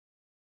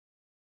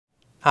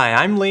Hi,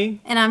 I'm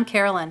Lee. And I'm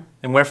Carolyn.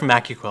 And we're from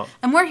AccuQuilt.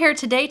 And we're here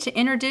today to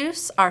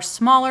introduce our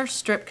smaller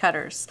strip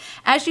cutters.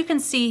 As you can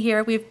see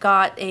here, we've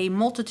got a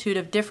multitude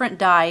of different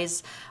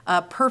dies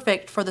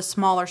perfect for the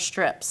smaller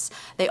strips.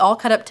 They all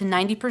cut up to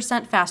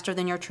 90% faster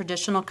than your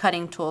traditional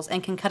cutting tools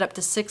and can cut up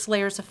to 6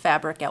 layers of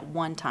fabric at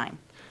one time.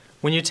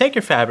 When you take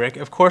your fabric,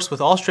 of course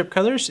with all strip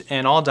cutters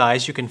and all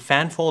dies, you can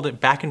fan fold it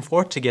back and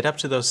forth to get up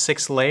to those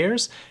 6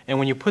 layers. And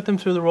when you put them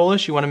through the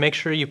rollers, you want to make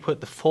sure you put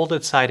the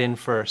folded side in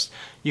first.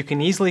 You can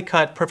easily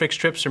cut perfect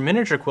strips or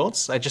miniature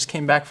quilts. I just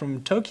came back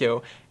from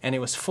Tokyo and it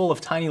was full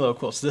of tiny little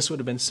quilts. This would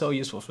have been so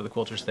useful for the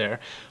quilters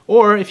there.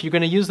 Or if you're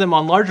going to use them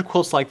on larger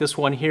quilts like this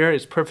one here,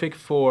 it's perfect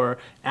for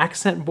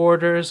accent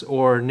borders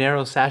or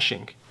narrow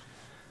sashing.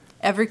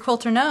 Every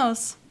quilter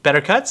knows. Better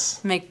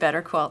cuts? Make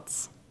better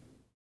quilts.